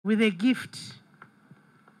with a gift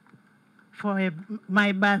for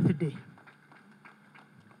my birthday.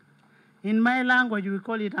 In my language, we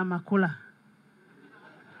call it Amakula.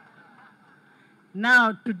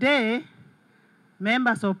 Now, today,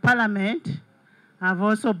 members of parliament have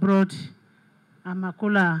also brought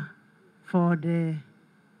Amakula for the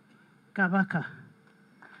Kabaka.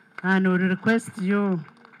 And we request you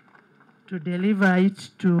to deliver it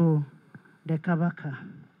to the Kabaka.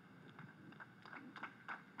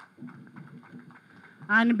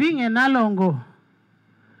 And being a Nalongo,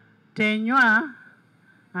 Tenywa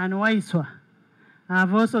and Waiswa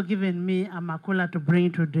have also given me Amakula to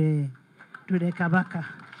bring to the Kabaka.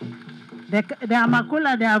 The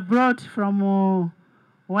Amakula they have brought from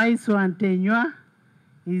Waiswa and Tenywa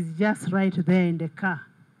is just right there in the car.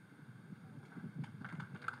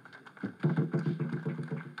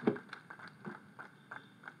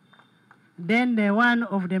 Then the one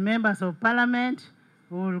of the members of parliament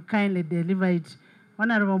will kindly deliver it.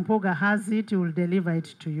 Honorable Mpoga has it, he will deliver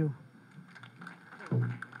it to you.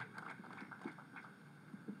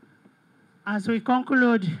 As we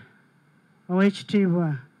conclude, OHT,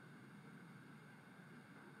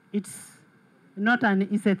 it's not an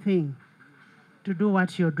easy thing to do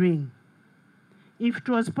what you're doing. If it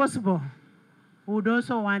was possible, we would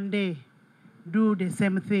also one day do the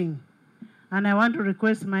same thing. And I want to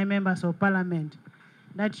request my members of parliament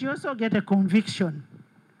that you also get a conviction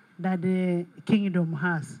that the kingdom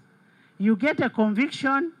has. You get a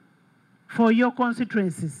conviction for your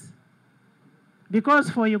constituencies. Because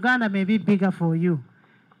for Uganda may be bigger for you.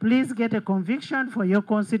 Please get a conviction for your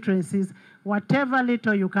constituencies. Whatever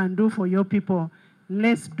little you can do for your people,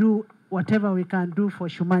 let's do whatever we can do for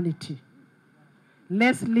humanity.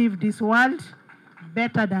 Let's leave this world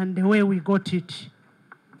better than the way we got it.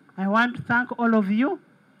 I want to thank all of you.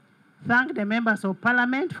 Thank the members of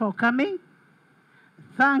parliament for coming.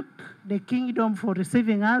 Thank the kingdom for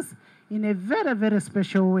receiving us in a very, very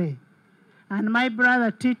special way. And my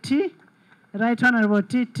brother Titi, Right Honorable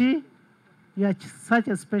Titi, you are such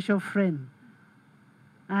a special friend.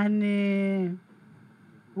 And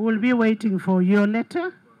we'll be waiting for your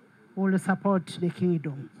letter. We'll support the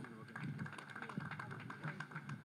kingdom.